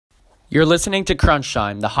You're listening to Crunch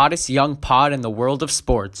Time, the hottest young pod in the world of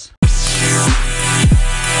sports.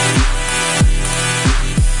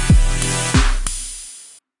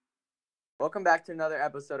 Welcome back to another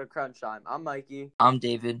episode of Crunch Time. I'm Mikey. I'm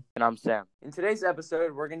David. And I'm Sam. In today's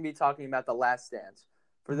episode, we're going to be talking about The Last Dance.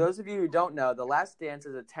 For those of you who don't know, The Last Dance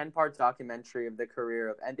is a 10-part documentary of the career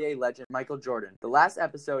of NBA legend Michael Jordan. The last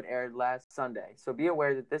episode aired last Sunday, so be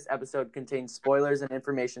aware that this episode contains spoilers and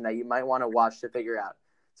information that you might want to watch to figure out.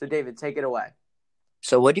 So David, take it away.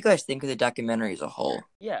 So what do you guys think of the documentary as a whole?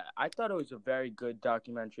 Yeah, I thought it was a very good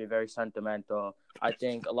documentary, very sentimental. I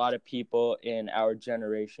think a lot of people in our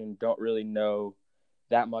generation don't really know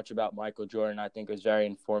that much about Michael Jordan. I think it was very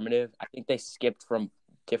informative. I think they skipped from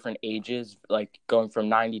different ages, like going from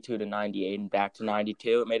 92 to 98 and back to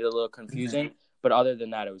 92. It made it a little confusing, but other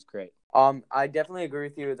than that, it was great. I definitely agree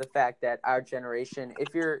with you with the fact that our generation,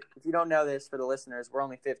 if you don't know this for the listeners, we're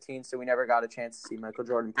only 15, so we never got a chance to see Michael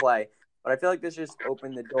Jordan play. But I feel like this just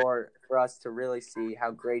opened the door for us to really see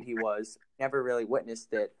how great he was. Never really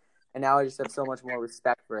witnessed it. And now I just have so much more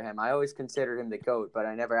respect for him. I always considered him the GOAT, but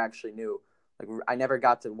I never actually knew. I never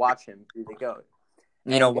got to watch him be the GOAT.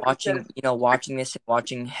 Watching this and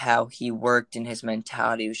watching how he worked and his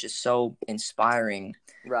mentality was just so inspiring.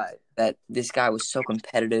 Right. That this guy was so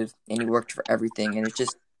competitive and he worked for everything, and it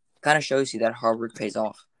just kind of shows you that hard work pays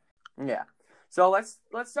off. Yeah. So let's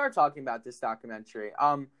start talking about this documentary.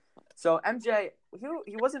 So MJ,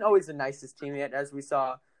 he wasn't always the nicest teammate, as we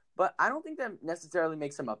saw, but I don't think that necessarily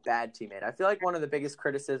makes him a bad teammate. I feel like one of the biggest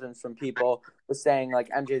criticisms from people was saying, like,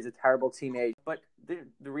 MJ is a terrible teammate. But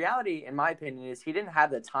the reality, in my opinion, is he didn't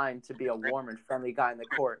have the time to be a warm and friendly guy in the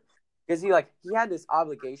court. Because he had this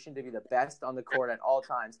obligation to be the best on the court at all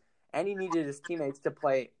times, and he needed his teammates to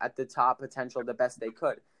play at the top potential the best they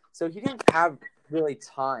could. So he didn't have really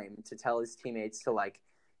time to tell his teammates to, like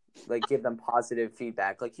give them positive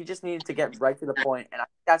feedback. Like, he just needed to get right to the point, and I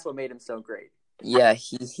think that's what made him so great. Yeah,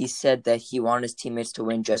 he said that he wanted his teammates to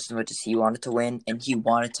win just as much as he wanted to win, and he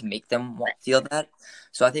wanted to make them feel that.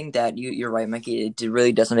 So I think that you're right, Mikey. It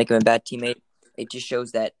really doesn't make him a bad teammate. It just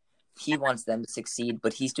shows that he wants them to succeed,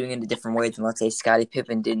 but he's doing it in a different way than, let's say, Scottie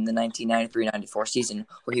Pippen did in the 1993-94 season,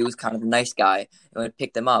 where he was kind of the nice guy and would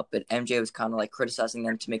pick them up, but MJ was kind of like criticizing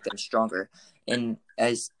them to make them stronger. And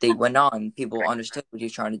as they went on, people understood what he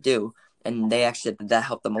was trying to do, and they actually said that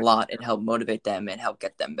helped them a lot and helped motivate them and help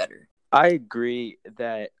get them better. I agree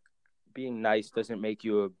that being nice doesn't make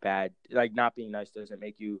you a bad – not being nice doesn't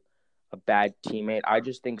make you a bad teammate. I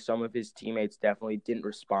just think some of his teammates definitely didn't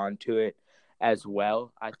respond to it as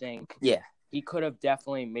well. I think he could have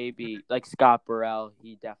definitely maybe – like Scott Burrell,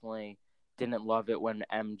 he definitely didn't love it when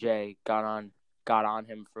MJ got on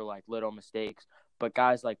him for, little mistakes. But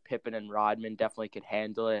guys like Pippen and Rodman definitely could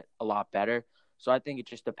handle it a lot better. So I think it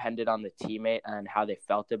just depended on the teammate and how they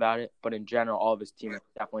felt about it. But in general, all of his teammates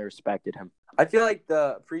definitely respected him. I feel like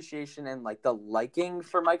the appreciation and the liking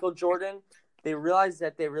for Michael Jordan, they realized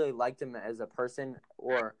that they really liked him as a person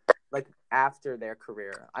or after their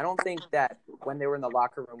career. I don't think that when they were in the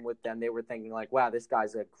locker room with them, they were thinking wow, this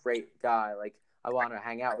guy's a great guy. I want to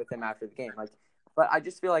hang out with him after the game. But I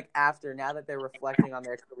just feel like now that they're reflecting on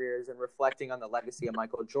their careers and reflecting on the legacy of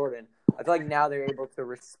Michael Jordan, I feel like now they're able to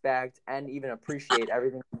respect and even appreciate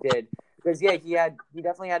everything he did. Because, he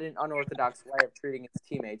definitely had an unorthodox way of treating his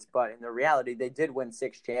teammates, but in the reality, they did win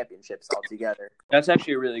 6 championships altogether. That's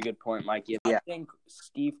actually a really good point, Mikey. Yeah. I think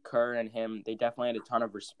Steve Kerr and him, they definitely had a ton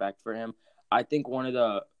of respect for him. I think one of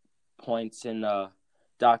the points in the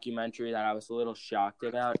documentary that I was a little shocked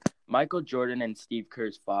about, Michael Jordan and Steve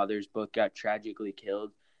Kerr's fathers both got tragically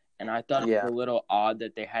killed, and I thought it was a little odd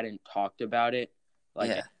that they hadn't talked about it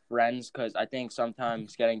as friends, because I think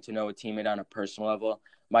sometimes getting to know a teammate on a personal level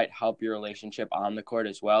might help your relationship on the court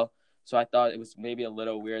as well. So I thought it was maybe a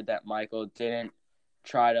little weird that Michael didn't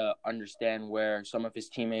try to understand where some of his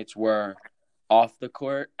teammates were off the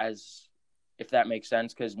court, as if that makes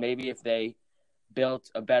sense, because maybe if they built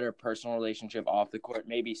a better personal relationship off the court,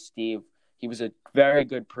 maybe Steve, he was a very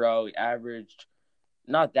good pro. He averaged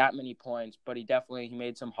not that many points, but he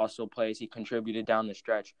made some hustle plays. He contributed down the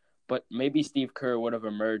stretch. But maybe Steve Kerr would have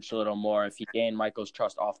emerged a little more if he gained Michael's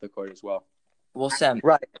trust off the court as well. Well, Sam,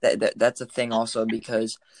 right. That's a thing also,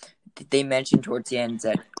 because they mentioned towards the end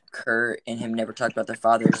that Kerr and him never talked about their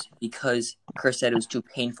fathers because Kerr said it was too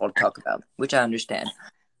painful to talk about, which I understand.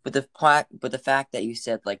 But the fact that you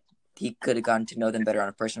said he could have gotten to know them better on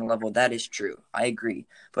a personal level, that is true. I agree.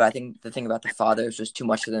 But I think the thing about the fathers was too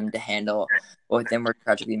much for them to handle. Both of them were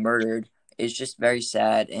tragically murdered. It's just very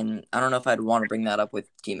sad, and I don't know if I'd want to bring that up with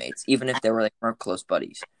teammates, even if they were more close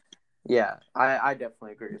buddies. Yeah, I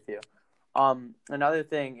definitely agree with you. Another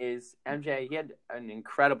thing is MJ. He had an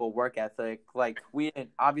incredible work ethic. Like we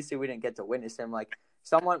didn't get to witness him. Like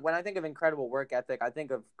someone, when I think of incredible work ethic, I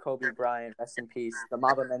think of Kobe Bryant, rest in peace, the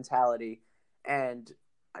Mamba mentality. And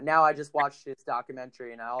now I just watched his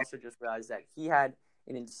documentary, and I also just realized that he had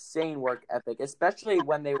an insane work ethic, especially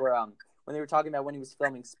when they were talking about when he was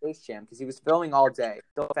filming Space Jam, because he was filming all day,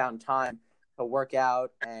 still found time to work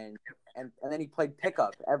out, and then he played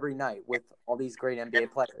pickup every night with all these great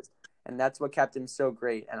NBA players. And that's what kept him so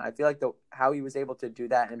great. And I feel like how he was able to do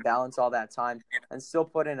that and balance all that time and still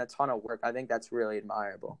put in a ton of work, I think that's really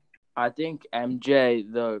admirable. I think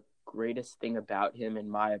MJ, the greatest thing about him, in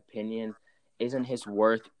my opinion, isn't his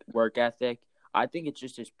work ethic. I think it's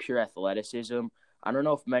just his pure athleticism. I don't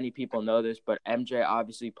know if many people know this, but MJ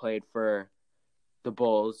obviously played for the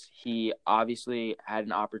Bulls. He obviously had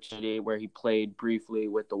an opportunity where he played briefly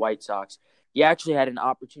with the White Sox. He actually had an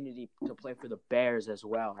opportunity to play for the Bears as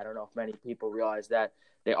well. I don't know if many people realize that.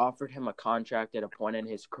 They offered him a contract at a point in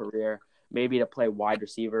his career, maybe to play wide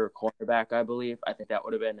receiver or cornerback, I believe. I think that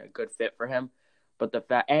would have been a good fit for him. But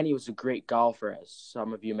and he was a great golfer, as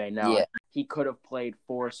some of you may know. Yeah. He could have played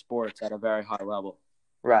 4 sports at a very high level.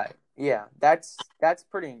 Right. Yeah, that's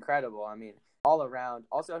pretty incredible. I mean, all around.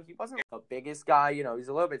 Also, he wasn't the biggest guy. He's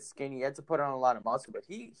a little bit skinny. He had to put on a lot of muscle, but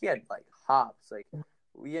he had like hops. Like,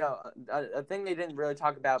 a thing they didn't really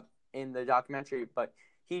talk about in the documentary, but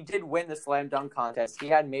he did win the slam dunk contest. He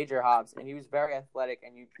had major hops, and he was very athletic.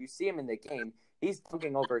 And you see him in the game. He's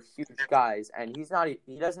dunking over huge guys, and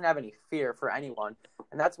he doesn't have any fear for anyone.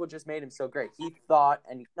 And that's what just made him so great. He thought,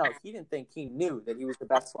 he didn't think, he knew that he was the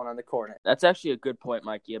best one on the court. That's actually a good point,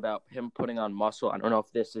 Mikey, about him putting on muscle. I don't know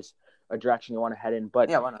if this is a direction you want to head in, but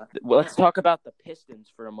yeah, why not? Let's talk about the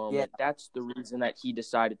Pistons for a moment. Yeah. That's the reason that he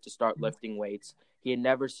decided to start lifting weights. He had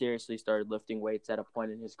never seriously started lifting weights at a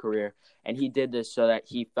point in his career, and he did this so that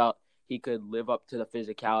he felt he could live up to the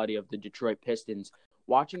physicality of the Detroit Pistons.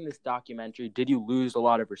 Watching this documentary, did you lose a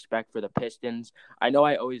lot of respect for the Pistons? I know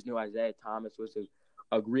I always knew Isaiah Thomas was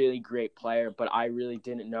a really great player, but I really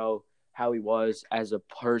didn't know how he was as a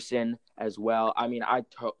person as well. I mean, I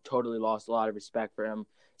totally lost a lot of respect for him.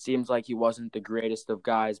 Seems like he wasn't the greatest of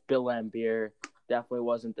guys. Bill Laimbeer definitely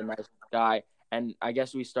wasn't the nicest guy. And I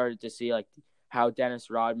guess we started to see like how Dennis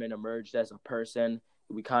Rodman emerged as a person.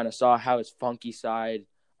 We kind of saw how his funky side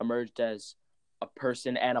emerged as a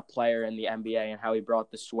person and a player in the NBA, and how he brought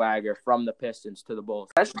the swagger from the Pistons to the Bulls.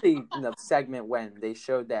 Especially in the segment when they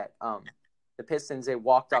showed that the Pistons, they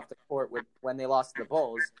walked off the court when they lost to the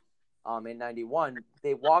Bulls in 91.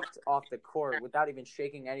 They walked off the court without even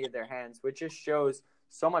shaking any of their hands, which just shows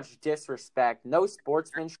so much disrespect, no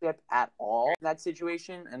sportsmanship at all in that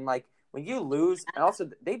situation. And like when you lose, and also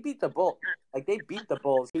they beat the Bulls. Like they beat the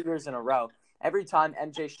Bulls 2 years in a row. Every time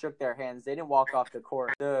MJ shook their hands, they didn't walk off the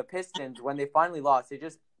court. The Pistons, when they finally lost, they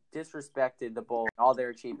just disrespected the Bulls, all their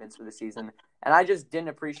achievements for the season. And I just didn't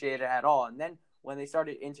appreciate it at all. And then when they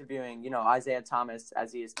started interviewing, Isaiah Thomas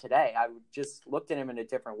as he is today, I just looked at him in a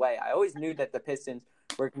different way. I always knew that the Pistons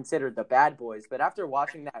were considered the bad boys. But after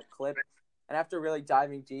watching that clip and after really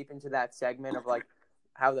diving deep into that segment of like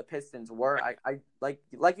how the Pistons were, I like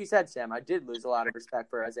you said, Sam, I did lose a lot of respect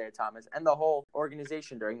for Isaiah Thomas and the whole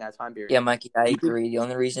organization during that time period. Yeah, Mikey, I agree. The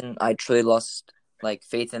only reason I truly lost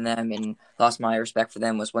faith in them and lost my respect for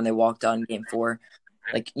them was when they walked out in Game 4.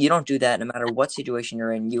 Like, you don't do that no matter what situation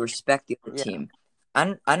you're in. You respect the other team.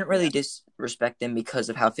 I don't really disrespect them because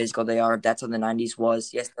of how physical they are. That's how the 90s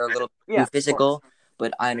was. Yes, they're a little too physical,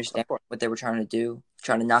 but I understand what they were trying to do,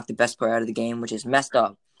 trying to knock the best player out of the game, which is messed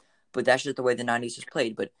up. But that's just the way the 90s was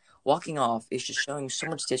played. But walking off is just showing so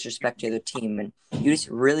much disrespect to the team, and you just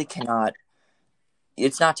really cannot –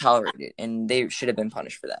 it's not tolerated, and they should have been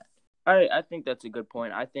punished for that. I think that's a good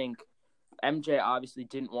point. I think MJ obviously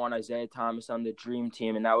didn't want Isaiah Thomas on the Dream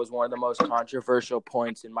Team, and that was one of the most controversial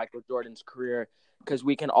points in Michael Jordan's career, because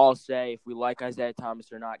we can all say if we like Isaiah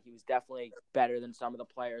Thomas or not, he was definitely better than some of the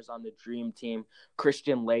players on the Dream Team.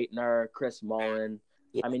 Christian Laettner, Chris Mullin.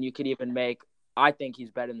 Yeah. I mean, you could even make – I think he's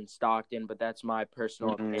better than Stockton, but that's my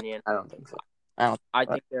personal opinion. I don't think so. I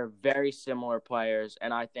think they're very similar players,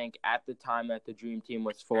 and I think at the time that the Dream Team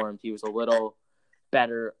was formed, he was a little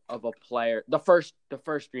better of a player. The first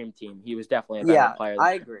Dream Team, he was definitely a better player.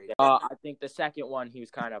 I agree. I think the second one, he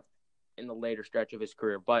was kind of in the later stretch of his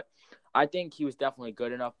career, but I think he was definitely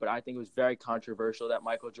good enough. But I think it was very controversial that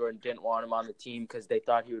Michael Jordan didn't want him on the team because they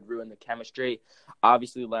thought he would ruin the chemistry.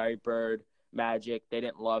 Obviously, Larry Bird, Magic, they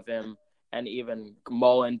didn't love him. And even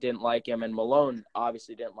Mullin didn't like him, and Malone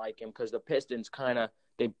obviously didn't like him because the Pistons kind of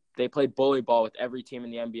they played bully ball with every team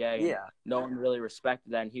in the NBA. Yeah, no one really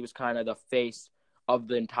respected that, and he was kind of the face of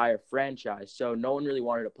the entire franchise. So no one really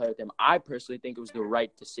wanted to play with him. I personally think it was the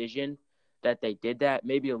right decision that they did that.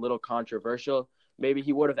 Maybe a little controversial. Maybe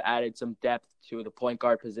he would have added some depth to the point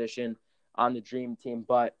guard position on the dream team.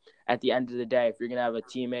 But at the end of the day, if you're going to have a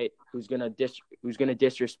teammate who's going to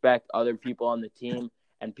disrespect other people on the team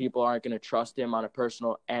and people aren't going to trust him on a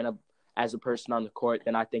personal and as a person on the court,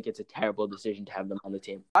 then I think it's a terrible decision to have them on the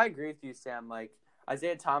team. I agree with you, Sam. Like,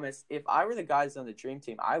 Isaiah Thomas, if I were the guys on the dream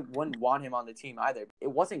team, I wouldn't want him on the team either.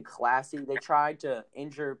 It wasn't classy. They tried to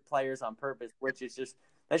injure players on purpose, which is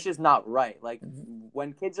that's just not right. Like,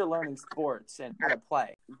 when kids are learning sports and how to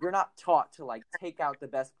play, you're not taught to, like, take out the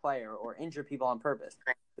best player or injure people on purpose.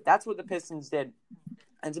 But that's what the Pistons did.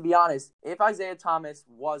 And to be honest, if Isaiah Thomas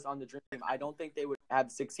was on the dream team, I don't think they would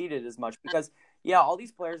have succeeded as much because, yeah, all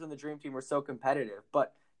these players on the dream team were so competitive,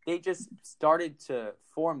 but they just started to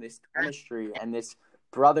form this chemistry and this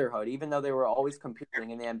brotherhood, even though they were always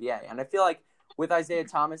competing in the NBA. And I feel like with Isaiah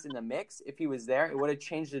Thomas in the mix, if he was there, it would have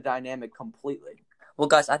changed the dynamic completely. Well,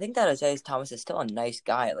 guys, I think that Isaiah Thomas is still a nice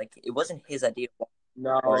guy. Like, it wasn't his idea.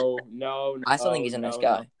 No. I still think he's a nice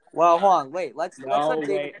guy. Well, hold on, wait. Let's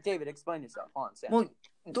let David explain yourself. Hold on, Sam.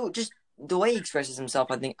 Well, just the way he expresses himself,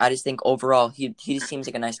 I just think overall he just seems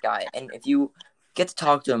like a nice guy. And if you get to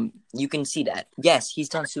talk to him, you can see that. Yes, he's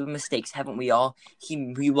done stupid mistakes, haven't we all?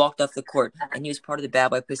 He walked off the court and he was part of the Bad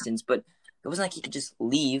Boy Pistons, but it wasn't like he could just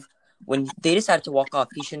leave. When they decided to walk off,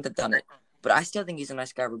 he shouldn't have done it. But I still think he's a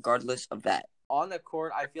nice guy regardless of that. On the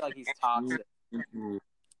court, I feel like he's toxic. Mm-hmm.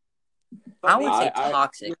 I wouldn't say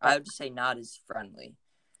toxic. I would just say not as friendly.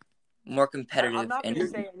 More competitive. I'm not going to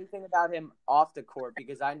say anything about him off the court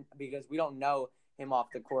because we don't know him off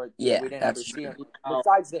the court. Yeah, we didn't ever see him.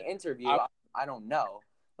 Besides the interview, I don't know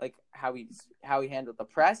like how he handled the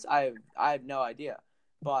press. I have no idea,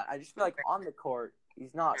 but I just feel like on the court,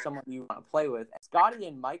 he's not someone you want to play with. Scottie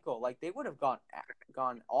and Michael, like they would have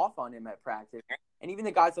gone off on him at practice, and even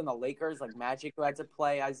the guys on the Lakers, like Magic, who had to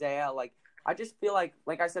play Isaiah. Like I just feel like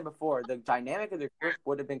I said before, the dynamic of the group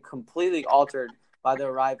would have been completely altered by the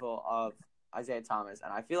arrival of Isaiah Thomas.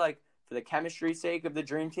 And I feel like for the chemistry sake of the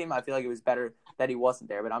dream team, I feel like it was better that he wasn't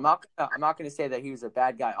there. But I'm not going to say that he was a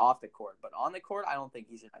bad guy off the court. But on the court, I don't think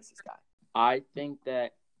he's the nicest guy. I think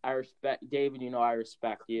that I respect David. I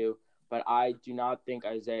respect you, but I do not think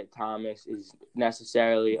Isaiah Thomas is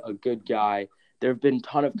necessarily a good guy. There have been a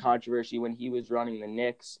ton of controversy when he was running the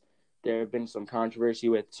Knicks. There have been some controversy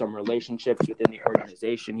with some relationships within the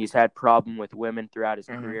organization. He's had problem with women throughout his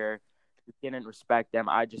career. He didn't respect them.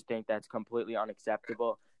 I just think that's completely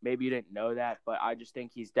unacceptable. Maybe you didn't know that, but I just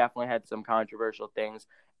think he's definitely had some controversial things.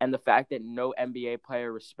 And the fact that no NBA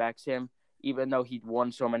player respects him, even though he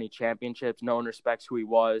won so many championships, no one respects who he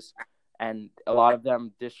was. And a lot of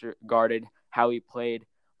them disregarded how he played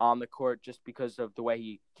on the court just because of the way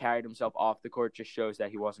he carried himself off the court just shows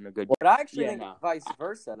that he wasn't a good guy. But I actually think vice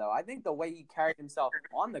versa, though. I think the way he carried himself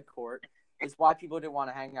on the court is why people didn't want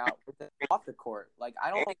to hang out with him off the court. Like, I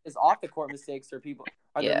don't think his off-the-court mistakes are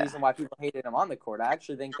the reason why people hated him on the court. I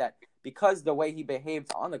actually think that because the way he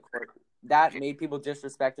behaved on the court, that made people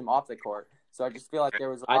disrespect him off the court. So I just feel like there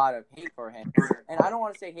was a lot of hate for him. And I don't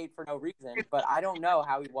want to say hate for no reason, but I don't know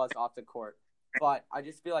how he was off the court. But I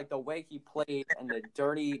just feel like the way he played and the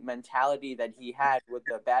dirty mentality that he had with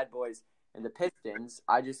the Bad Boys and the Pistons,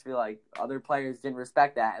 I just feel like other players didn't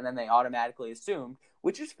respect that, and then they automatically assumed,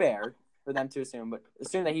 which is fair for them to assume, but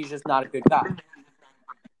assume that he's just not a good guy.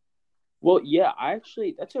 Well, yeah,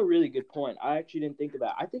 that's a really good point. I actually didn't think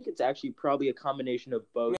about it. I think it's actually probably a combination of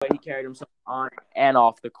both. The way he carried himself on and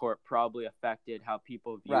off the court probably affected how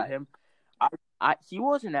people viewed him. He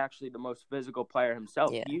wasn't actually the most physical player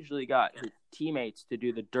himself. Yeah. He usually got his teammates to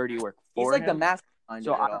do the dirty work for him. He's like the mastermind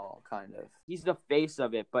of it all, kind of. He's the face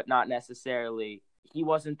of it, but not necessarily. He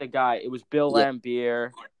wasn't the guy. It was Bill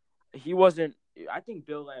Laimbeer. He wasn't. I think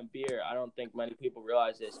Bill Laimbeer, I don't think many people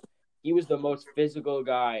realize this. He was the most physical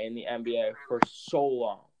guy in the NBA for so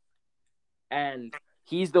long. And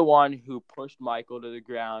he's the one who pushed Michael to the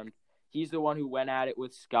ground. He's the one who went at it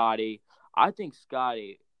with Scottie. I think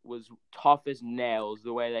Scottie was tough as nails,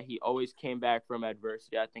 the way that he always came back from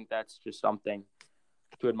adversity. I think that's just something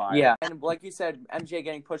to admire. Yeah, and like you said, MJ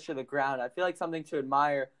getting pushed to the ground, I feel like something to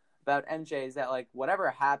admire about MJ is that, like, whatever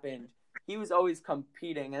happened, he was always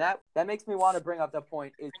competing, and that makes me want to bring up the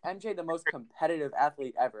point, is MJ the most competitive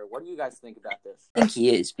athlete ever? What do you guys think about this? I think he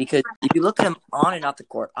is, because if you look at him on and off the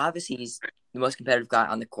court, obviously he's the most competitive guy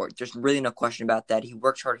on the court. There's really no question about that. He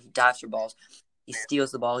works hard, he dives for balls, he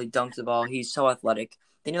steals the ball, he dunks the ball, he's so athletic.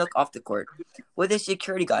 Then you look off the court. With his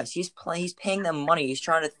security guys, he's paying them money, he's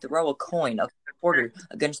trying to throw a coin, a quarter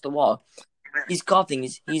against the wall. He's golfing,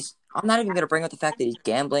 I'm not even going to bring up the fact that he's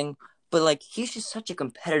gambling, but like he's just such a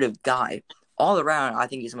competitive guy. All around, I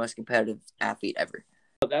think he's the most competitive athlete ever.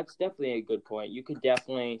 That's definitely a good point. You could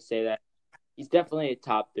definitely say that he's definitely a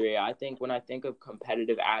top 3. I think when I think of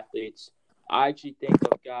competitive athletes, I actually think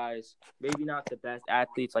of guys, maybe not the best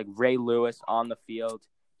athletes, like Ray Lewis on the field.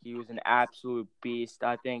 He was an absolute beast.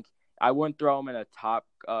 I think I wouldn't throw him in a top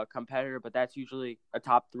competitor, but that's usually a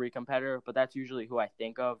top 3 competitor, but that's usually who I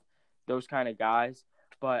think of, those kind of guys.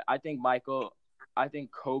 But I think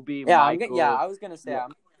Kobe, Yeah, Michael. I was going to say,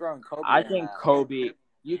 I'm throwing Kobe I in think that. Kobe,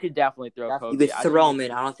 you could definitely throw Definitely. You Kobe. could throw him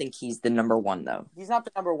in. I don't think he's the number 1 though. He's not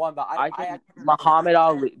the number 1, but I think Muhammad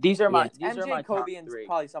Ali. These are my MJ, Kobe, top and 3.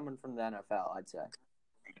 probably someone from the NFL, I'd say.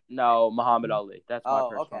 No, Muhammad Ali. That's my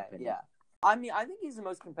personal opinion. Yeah. I mean, I think he's the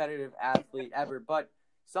most competitive athlete ever, but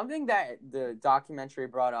something that the documentary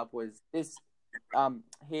brought up was this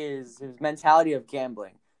his mentality of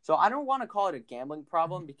gambling. So I don't want to call it a gambling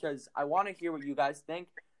problem because I want to hear what you guys think.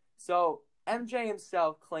 So MJ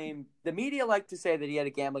himself claimed, the media liked to say that he had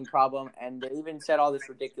a gambling problem, and they even said all this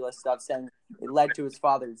ridiculous stuff saying it led to his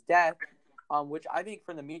father's death, which I think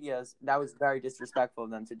from the media, that was very disrespectful of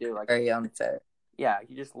them to do. Like, Very unfair. Yeah,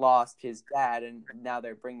 he just lost his dad, and now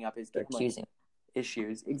they're bringing up his accusing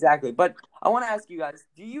issues. Exactly. But I want to ask you guys,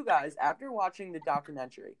 do you guys, after watching the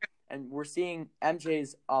documentary, and we're seeing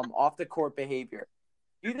MJ's off-the-court behavior,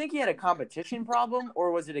 do you think he had a competition problem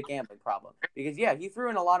or was it a gambling problem? Because, yeah, he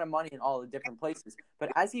threw in a lot of money in all the different places.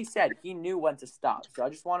 But as he said, he knew when to stop. So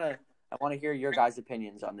I want to hear your guys'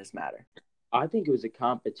 opinions on this matter. I think it was a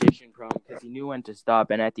competition problem because he knew when to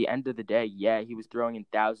stop. And at the end of the day, yeah, he was throwing in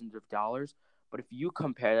thousands of dollars. But if you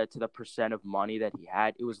compare that to the percent of money that he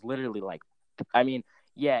had, it was literally like, I mean,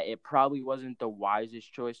 yeah, it probably wasn't the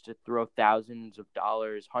wisest choice to throw thousands of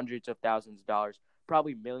dollars, hundreds of thousands of dollars,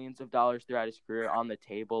 probably millions of dollars throughout his career on the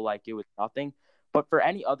table like it was nothing. But for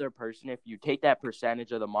any other person, if you take that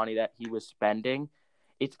percentage of the money that he was spending,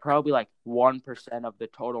 it's probably like 1% of the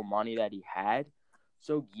total money that he had.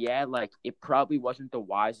 So, yeah, like it probably wasn't the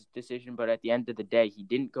wisest decision. But at the end of the day, he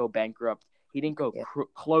didn't go bankrupt. He didn't go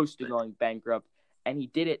close to going bankrupt. And he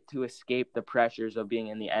did it to escape the pressures of being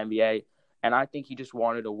in the NBA. And I think he just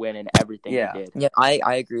wanted to win in everything he did. Yeah,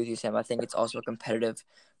 I agree with you, Sam. I think it's also a competitive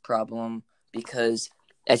problem because,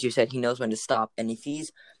 as you said, he knows when to stop. And if you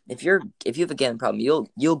have a gambling problem,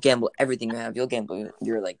 you'll gamble everything you have. You'll gamble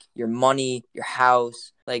your money, your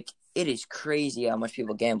house. Like, it is crazy how much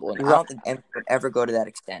people gamble, and I don't think anyone would ever go to that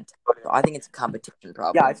extent. So I think it's a competition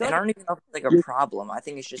problem. Yeah, I don't even know if it's like a problem. I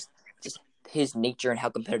think it's just his nature and how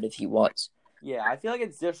competitive he was. Yeah, I feel like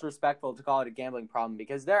it's disrespectful to call it a gambling problem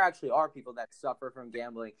because there actually are people that suffer from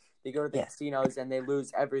gambling. They go to the casinos and they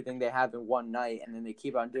lose everything they have in one night, and then they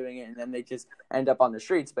keep on doing it, and then they just end up on the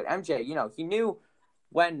streets. But MJ, he knew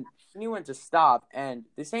when to stop. And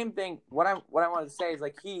the same thing, what I wanted to say is,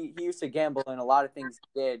 like, he used to gamble in a lot of things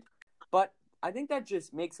he did. But I think that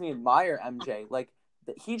just makes me admire MJ. Like,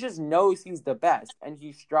 he just knows he's the best, and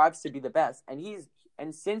he strives to be the best.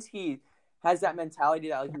 And since he has that mentality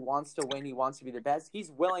that, like, he wants to win, he wants to be the best,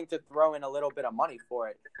 he's willing to throw in a little bit of money for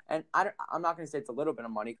it. And I'm not going to say it's a little bit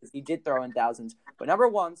of money because he did throw in thousands. But number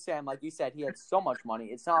one, Sam, like you said, he had so much money.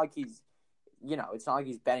 It's not like he's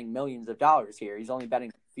betting millions of dollars here. He's only betting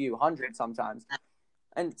a few hundred sometimes.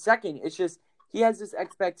 And second, it's just he has this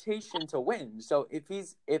expectation to win. So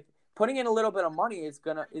if putting in a little bit of money is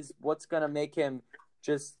what's gonna make him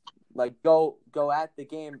just like go at the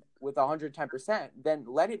game with 110%, then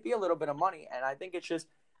let it be a little bit of money. And I think it's just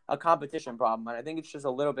a competition problem. And I think it's just a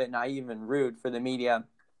little bit naive and rude for the media,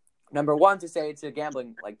 number one, to say it's a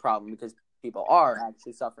gambling problem because people are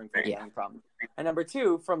actually suffering from a gambling problem. And number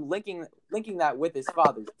two, from linking that with his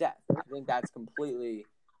father's death. I think that's completely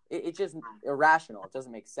it's just irrational. It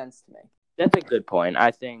doesn't make sense to me. That's a good point.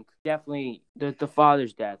 I think definitely the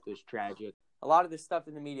father's death was tragic. A lot of this stuff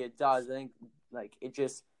in the media does. I think like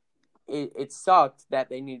it sucked that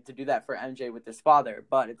they needed to do that for MJ with his father.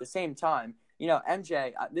 But at the same time,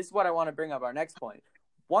 MJ, this is what I want to bring up our next point.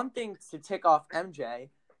 One thing to tick off MJ,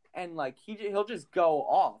 and like he'll just go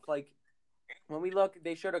off. Like when we look,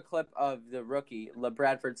 they showed a clip of the rookie,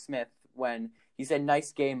 LaBradford Smith, when he said,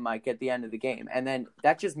 "Nice game, Mike," at the end of the game. And then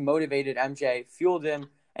that just motivated MJ, fueled him,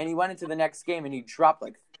 and he went into the next game and he dropped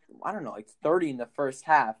like 30 in the first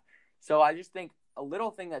half. So I just think a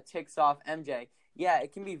little thing that ticks off MJ, yeah,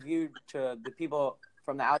 it can be viewed to the people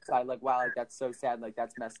from the outside like, wow, like that's so sad, like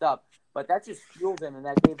that's messed up. But that just fueled him and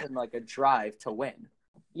that gave him like a drive to win.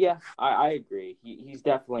 Yeah, I agree. He's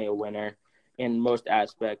definitely a winner in most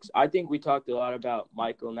aspects. I think we talked a lot about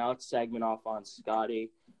Michael. Now let's segment off on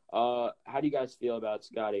Scottie. How do you guys feel about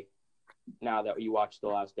Scottie now that you watched The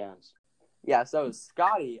Last Dance? Yeah, so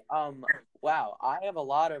Scotty, wow, I have a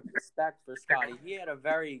lot of respect for Scotty. He had a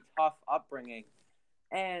very tough upbringing,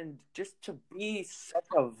 and just to be such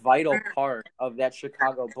a vital part of that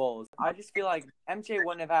Chicago Bulls, I just feel like MJ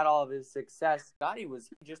wouldn't have had all of his success. Scotty was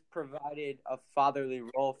just provided a fatherly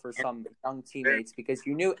role for some young teammates because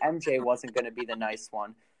you knew MJ wasn't going to be the nice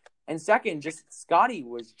one. And second, just Scotty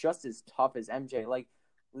was just as tough as MJ. Like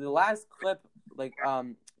the last clip, like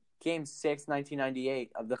Game 6,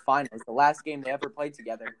 1998 of the finals, the last game they ever played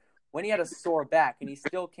together, when he had a sore back and he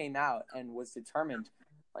still came out and was determined,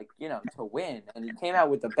 like, to win. And he came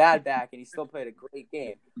out with a bad back and he still played a great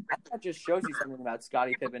game. That just shows you something about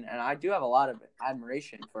Scottie Pippen, and I do have a lot of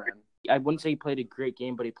admiration for him. I wouldn't say he played a great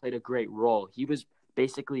game, but he played a great role. He was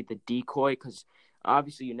basically the decoy because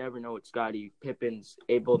obviously you never know what Scottie Pippen's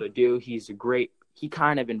able to do. He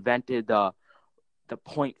kind of invented the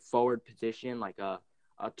point forward position, like a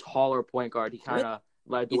taller point guard. He kind of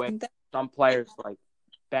led the way. Some players like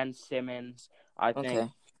Ben Simmons, I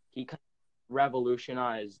think he kind of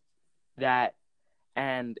revolutionized that.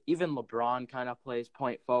 And even LeBron kind of plays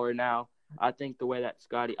point forward now. I think the way that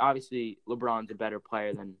Scotty, obviously LeBron's a better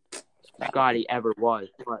player than Scotty ever was,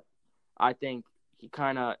 but I think he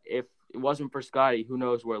kind of, if it wasn't for Scotty, who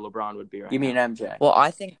knows where LeBron would be right now. You mean MJ? Well,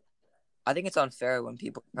 I think it's unfair when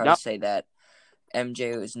people try to say that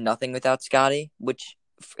MJ was nothing without Scotty, which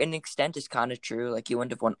in an extent is kind of true. Like, he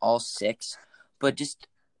wouldn't have won all 6, but just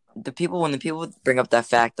when the people bring up that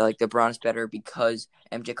fact that like LeBron's better because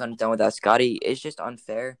MJ couldn't have done without Scotty, it's just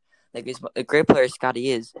unfair. Like, as a great player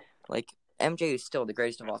Scotty is, like, MJ is still the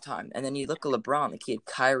greatest of all time. And then you look at LeBron, like, he had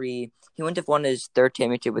Kyrie. He wouldn't have won his 3rd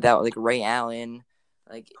championship without like Ray Allen.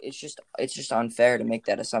 Like, it's just unfair to make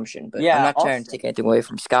that assumption. But I'm not trying to take anything away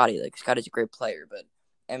from Scotty. Like, Scotty's a great player, but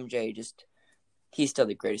MJ he's still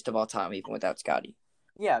the greatest of all time, even without Scotty.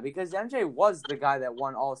 Yeah, because MJ was the guy that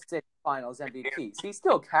won all 6 finals MVPs. He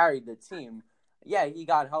still carried the team. Yeah, he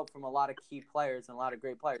got help from a lot of key players and a lot of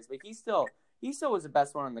great players, but he still was the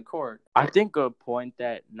best one on the court. I think a point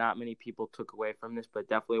that not many people took away from this, but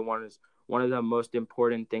definitely one of the most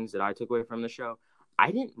important things that I took away from the show.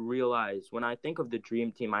 I didn't realize when I think of the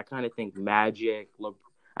Dream Team, I kind of think Magic,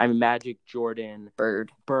 Jordan,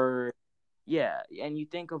 Bird. Yeah, and you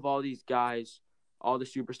think of all these guys, all the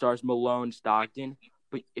superstars, Malone, Stockton.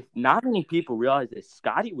 But if not many people realize that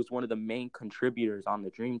Scotty was one of the main contributors on the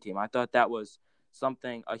Dream Team. I thought that was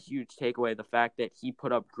a huge takeaway, the fact that he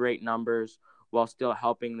put up great numbers while still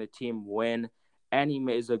helping the team win. And he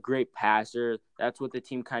is a great passer. That's what the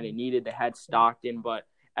team kind of needed. They had Stockton, but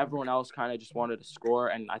everyone else kind of just wanted to score.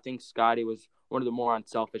 And I think Scotty was one of the more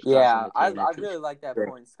unselfish guys Yeah, on the team. I really like that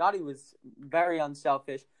point. Scotty was very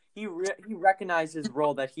unselfish. He recognized his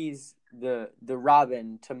role that he's the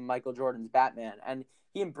Robin to Michael Jordan's Batman, and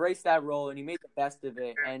he embraced that role and he made the best of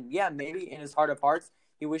it. And yeah, maybe in his heart of hearts,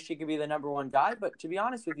 he wished he could be the number 1 guy. But to be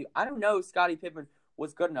honest with you, I don't know if Scottie Pippen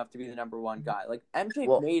was good enough to be the number 1 guy. Like,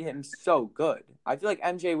 MJ made him so good. I feel like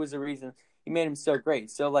MJ was the reason he made him so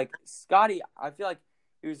great. So like Scotty, I feel like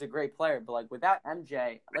he was a great player, but like without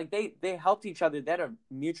MJ, like they helped each other. They had a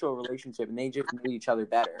mutual relationship, and they just made each other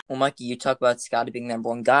better. Well, Mikey, you talk about Scotty being the number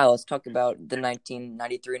 1 guy. Let's talk about the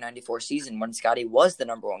 1993-94 season when Scotty was the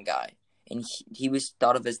number 1 guy. And he was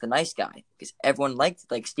thought of as the nice guy because everyone liked,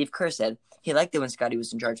 like Steve Kerr said, he liked it when Scotty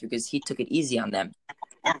was in charge because he took it easy on them.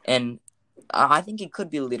 And I think he could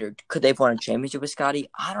be a leader. Could they have won a championship with Scotty?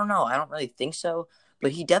 I don't know. I don't really think so.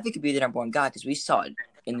 But he definitely could be the number 1 guy because we saw it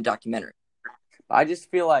in the documentary. I just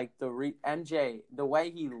feel like MJ, the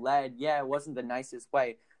way he led, it wasn't the nicest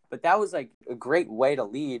way, but that was like a great way to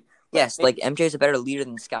lead. Yes, like MJ's a better leader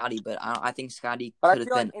than Scotty, but I think Scotty could have been.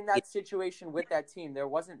 But I feel like in that situation with that team, there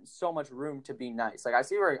wasn't so much room to be nice. Like I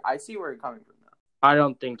see where you're coming from now. I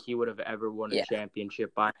don't think he would have ever won a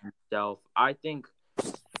championship by himself. I think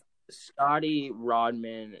Scotty,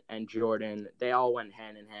 Rodman, and Jordan, they all went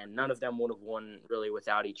hand in hand. None of them would have won really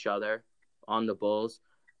without each other on the Bulls.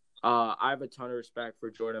 I have a ton of respect for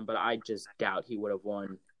Jordan, but I just doubt he would have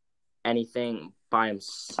won anything by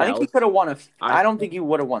himself. I think he could have won I don't think he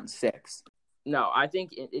would have won 6. No, I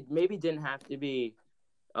think it maybe didn't have to be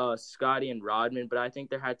Scotty and Rodman, but I think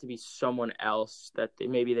there had to be someone else that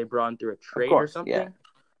maybe they brought in through a trade or something.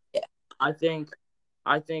 Yeah. I think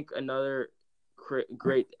another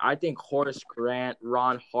great. I think Horace Grant,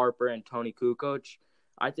 Ron Harper, and Tony Kukoc.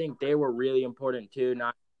 I think they were really important too.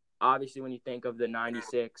 Not obviously when you think of the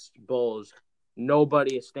 '96 Bulls,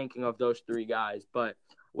 nobody is thinking of those 3 guys, but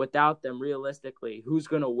without them, realistically, who's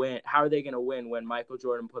going to win? How are they going to win when Michael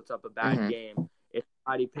Jordan puts up a bad game? If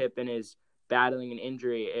Scottie Pippen is battling an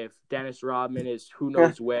injury, if Dennis Rodman is who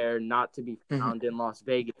knows where, not to be found in Las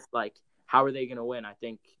Vegas, like, how are they going to win? I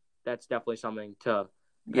think that's definitely something to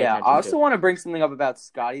pay Yeah, I attention also to. want to bring something up about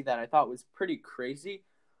Scotty that I thought was pretty crazy.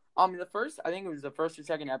 I think it was the first or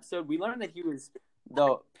second episode, we learned that he was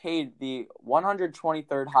paid the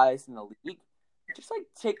 123rd highest in the league. Just like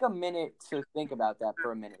take a minute to think about that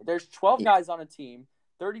for a minute. There's 12 guys on a team,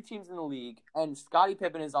 30 teams in the league, and Scottie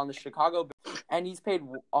Pippen is on the Chicago Bulls, and he's paid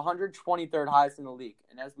 123rd highest in the league.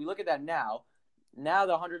 And as we look at that now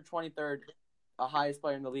the 123rd highest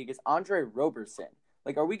player in the league is Andre Roberson.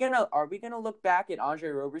 Like, are we gonna look back at Andre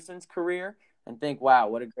Roberson's career and think, wow,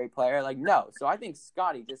 what a great player? Like, no. So I think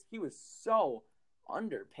Scotty he was so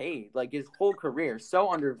underpaid, like his whole career,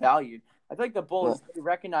 so undervalued. I feel like the Bulls they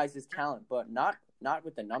recognized his talent, but not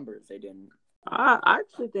with the numbers. They didn't. I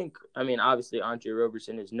actually think, obviously Andre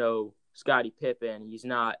Roberson is no Scottie Pippen. He's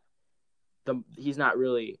not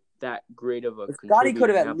really that great of a But Scotty contributor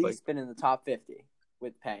could have now, at least been in the top 50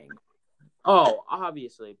 with paying. Oh,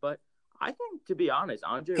 obviously, but I think, to be honest,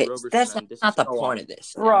 Andre Okay, Roberson. that's and this not is the so point of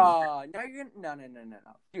this. Bro, no,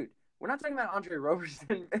 dude. We're not talking about Andre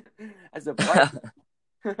Roberson as a player.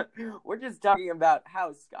 We're just talking about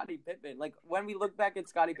how Scottie Pippen, like when we look back at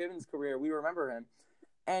Scottie Pippen's career, we remember him.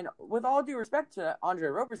 And with all due respect to Andre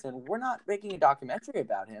Roberson, we're not making a documentary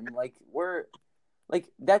about him. I'm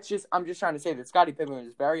just trying to say that Scottie Pippen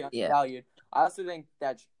was very undervalued. Yeah. I also think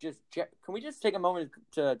that's can we just take a moment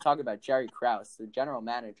to talk about Jerry Krause, the general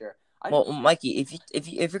manager? Well, Mikey, if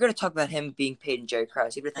you're going to talk about him being paid in Jerry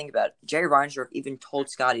Krause, you have to think about it. Jerry Reinsdorf even told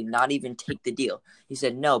Scotty not even take the deal. He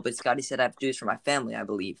said no, but Scotty said I have to do this for my family, I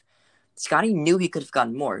believe. Scotty knew he could have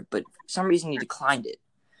gotten more, but for some reason he declined it.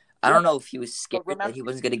 I don't know if he was scared that he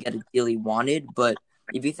wasn't going to get a deal he wanted, but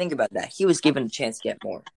if you think about that, he was given a chance to get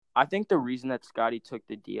more. I think the reason that Scotty took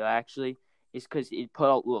the deal actually is because it put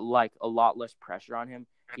a lot less pressure on him.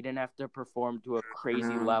 He didn't have to perform to a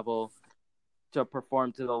crazy level. To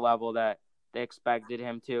perform to the level that they expected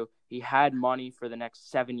him to. He had money for the next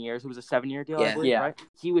 7 years. It was a 7-year deal, I believe, right?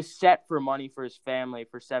 He was set for money for his family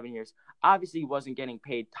for 7 years. Obviously, he wasn't getting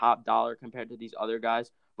paid top dollar compared to these other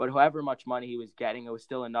guys, but however much money he was getting, it was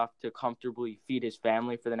still enough to comfortably feed his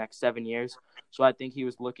family for the next 7 years. So I think he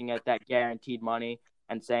was looking at that guaranteed money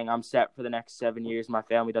and saying, I'm set for the next 7 years. My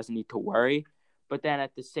family doesn't need to worry. But then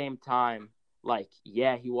at the same time,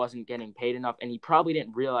 he wasn't getting paid enough, and he probably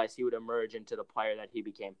didn't realize he would emerge into the player that he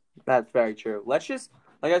became. That's very true. Let's just,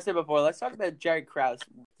 like I said before, let's talk about Jerry Krause.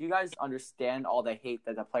 Do you guys understand all the hate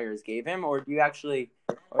that the players gave him, or do you actually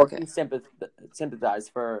do you sympathize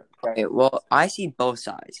for? Okay, well, I see both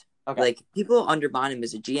sides. Okay. Like, people undermine him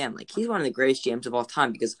as a GM. Like, he's one of the greatest GMs of all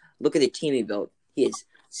time because look at the team he built. He has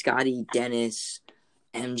Scotty, Dennis,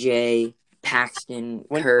 MJ, Paxton,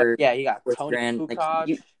 Kerr. Yeah, he got Tony Grant.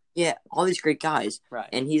 Kukoc. Yeah, all these great guys. Right.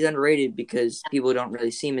 And he's underrated because people don't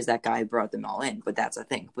really see him as that guy who brought them all in. But that's the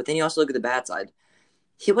thing. But then you also look at the bad side.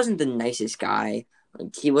 He wasn't the nicest guy.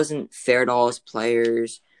 Like, he wasn't fair to all his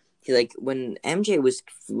players. When MJ was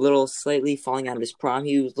slightly falling out of his prime,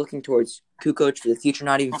 he was looking towards Kukoc for the future,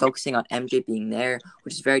 not even focusing on MJ being there,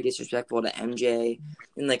 which is very disrespectful to MJ.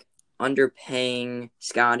 And, underpaying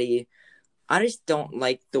Scotty. I just don't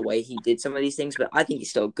like the way he did some of these things, but I think he's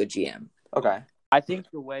still a good GM. Okay. I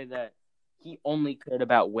think the way that he only cared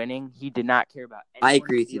about winning, he did not care about I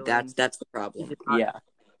agree with you. That's the problem.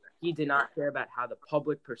 He did not care about how the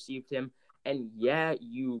public perceived him. And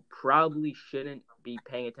you probably shouldn't be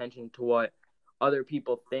paying attention to what other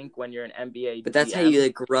people think when you're an NBA But that's GM. how you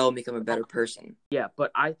grow and become a better person. Yeah,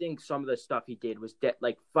 but I think some of the stuff he did was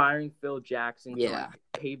firing Phil Jackson to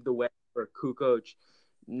pave the way for Kukoc.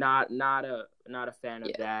 Not a fan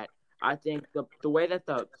of that. I think the way that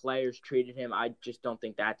the players treated him, I just don't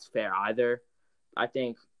think that's fair either. I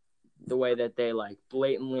think the way that they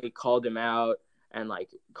blatantly called him out and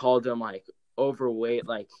called him overweight,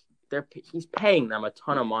 he's paying them a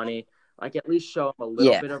ton of money. At least show him a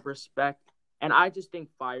little bit of respect. And I just think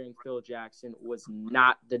firing Phil Jackson was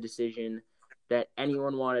not the decision that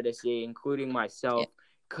anyone wanted to see, including myself.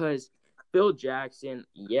 Because Phil Jackson,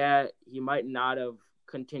 he might not have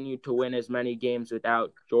continued to win as many games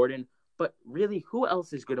without Jordan, but really, who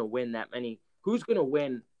else is going to win that many? Who's going to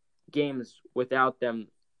win games without them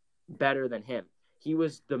better than him? He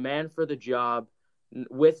was the man for the job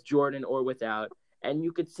with Jordan or without, and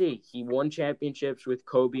you could see he won championships with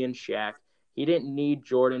Kobe and Shaq. He didn't need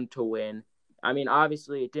Jordan to win. I mean,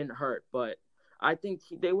 obviously, it didn't hurt, but I think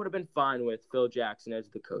they would have been fine with Phil Jackson as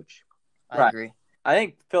the coach. I agree. I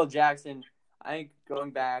think Phil Jackson,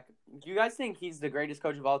 going back, do you guys think he's the greatest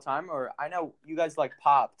coach of all time? Or I know you guys like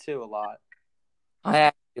Pop, too, a lot.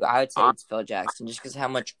 I would say it's Phil Jackson just because of how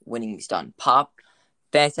much winning he's done. Pop,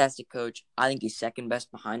 fantastic coach. I think he's second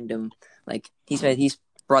best behind him. He's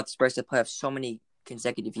brought the Spurs to the playoffs so many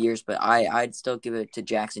consecutive years, but I'd still give it to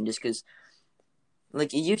Jackson just because,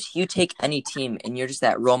 like, you take any team and you're just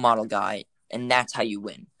that role model guy, and that's how you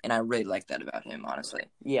win. And I really like that about him, honestly.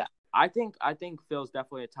 Yeah. I think Phil's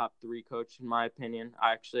definitely a top 3 coach in my opinion.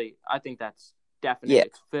 I think that's definitely Yeah.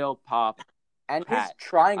 It's Phil, Pop, And Pat. his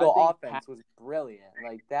triangle I think offense was brilliant.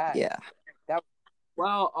 Like that. Yeah.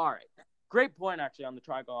 Well, all right. Great point, actually, on the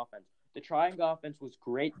triangle offense. The triangle offense was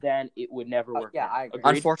great then. It would never work. yeah, now. I agree.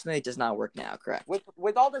 Agreed? Unfortunately, it does not work now, correct?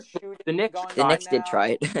 With all the shooting The Knicks- going The on Knicks did now-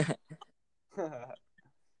 try it.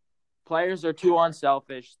 Players are too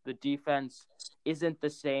unselfish. The defense isn't the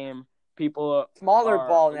same. People Smaller are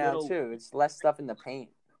ball a now little- too. It's less stuff in the paint.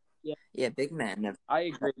 Yeah, big man. I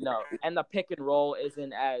agree. No, and the pick and roll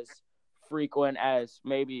isn't as frequent as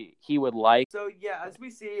maybe he would like. So yeah, as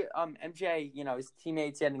we see, MJ, his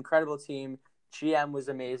teammates, he had an incredible team. GM was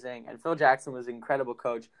amazing, and Phil Jackson was an incredible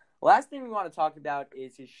coach. Last thing we want to talk about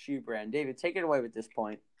is his shoe brand. David, take it away with this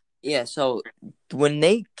point. Yeah, so when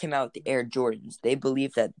they came out with the Air Jordans, they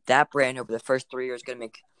believed that brand over the first 3 years is going to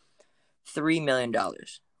make $3 million.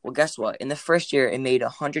 Well, guess what? In the first year, it made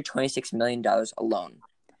 $126 million alone.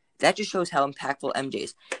 That just shows how impactful MJ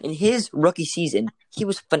is. In his rookie season, he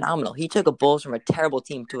was phenomenal. He took a Bulls from a terrible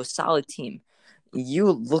team to a solid team.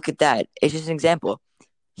 You look at that. It's just an example.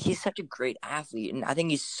 He's such a great athlete, and I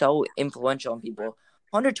think he's so influential on people.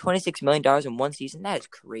 $126 million in one season, that is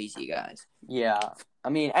crazy, guys. Yeah, I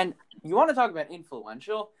mean, and you want to talk about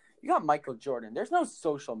influential? You got Michael Jordan. There's no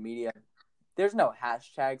social media. There's no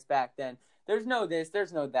hashtags back then. There's no this.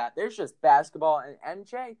 There's no that. There's just basketball. And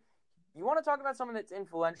MJ, you want to talk about someone that's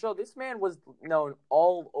influential? This man was known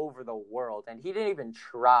all over the world, and he didn't even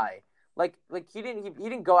try. Like he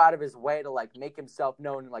didn't go out of his way to like make himself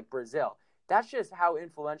known in like Brazil. That's just how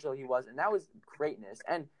influential he was, and that was greatness.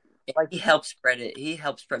 And like he helped spread it. He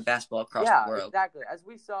helped spread basketball across the world. Exactly. As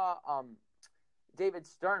we saw, David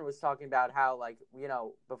Stern was talking about how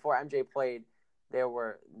before MJ played, there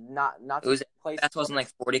were not places. That wasn't like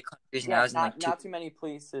 40 countries. Yeah, now it's not too many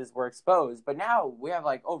places were exposed, but now we have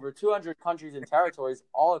like over 200 countries and territories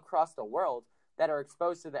all across the world that are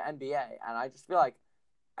exposed to the NBA, and I just feel like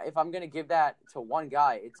if I'm gonna give that to one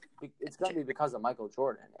guy, it's gonna be because of Michael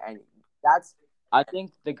Jordan, and that's. I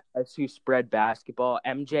think the guys who spread basketball,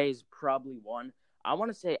 MJ is probably one. I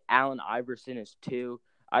want to say Allen Iverson is 2.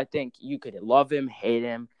 I think you could love him, hate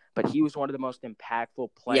him, but he was one of the most impactful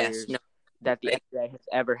players that the NBA has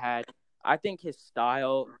ever had. I think his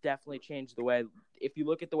style definitely changed the way. If you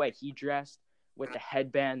look at the way he dressed with the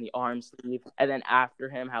headband, the arm sleeve, and then after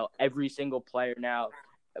him, how every single player now,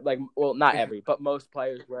 not every, but most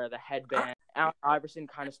players wear the headband. Allen Iverson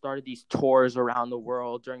kind of started these tours around the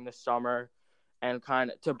world during the summer and kind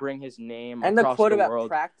of to bring his name and the across quote the about world.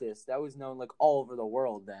 Practice, that was known like all over the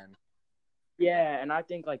world then. Yeah, and I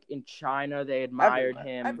think like in China they admired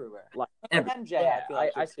him. Everywhere. Like, MJ, yeah,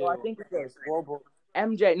 I think there's global.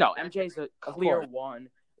 MJ's a clear course. one.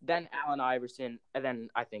 Then Allen Iverson, and then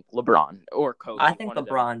I think LeBron or Kobe. I think one of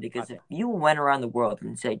them. LeBron, because if you went around the world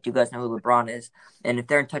and say, "Do you guys know who LeBron is?" and if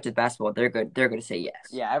they're in touch with basketball, they're going to say yes.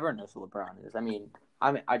 Yeah, everyone knows who LeBron is. I mean,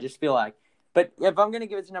 I just feel like, but if I'm gonna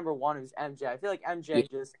give it to number one, it was MJ. I feel like MJ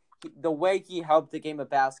the way he helped the game of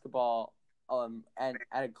basketball, and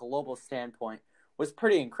at a global standpoint, was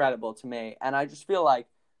pretty incredible to me. And I just feel like,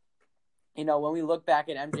 when we look back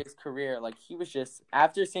at MJ's career, like he was just,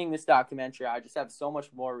 after seeing this documentary, I just have so much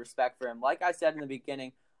more respect for him. Like I said in the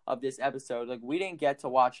beginning of this episode, like we didn't get to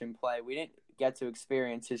watch him play. We didn't get to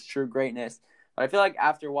experience his true greatness. But I feel like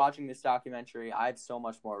after watching this documentary, I have so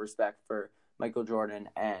much more respect for Michael Jordan,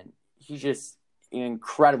 and he's just an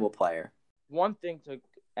incredible player. One thing to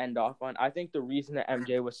end off on, I think the reason that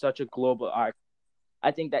MJ was such a global art,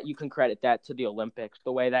 I think that you can credit that to the Olympics,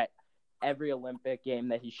 the way that every Olympic game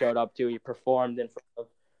that he showed up to, he performed in front of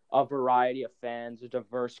a variety of fans, a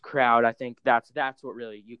diverse crowd. I think that's what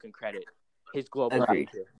really you can credit his global Agreed.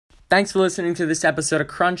 art to. Thanks for listening to this episode of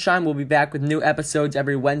Crunch Time. We'll be back with new episodes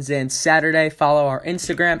every Wednesday and Saturday. Follow our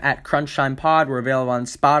Instagram at Crunch Time Pod. We're available on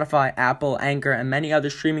Spotify, Apple, Anchor, and many other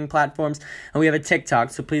streaming platforms. And we have a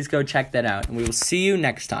TikTok, so please go check that out. And we will see you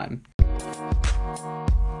next time.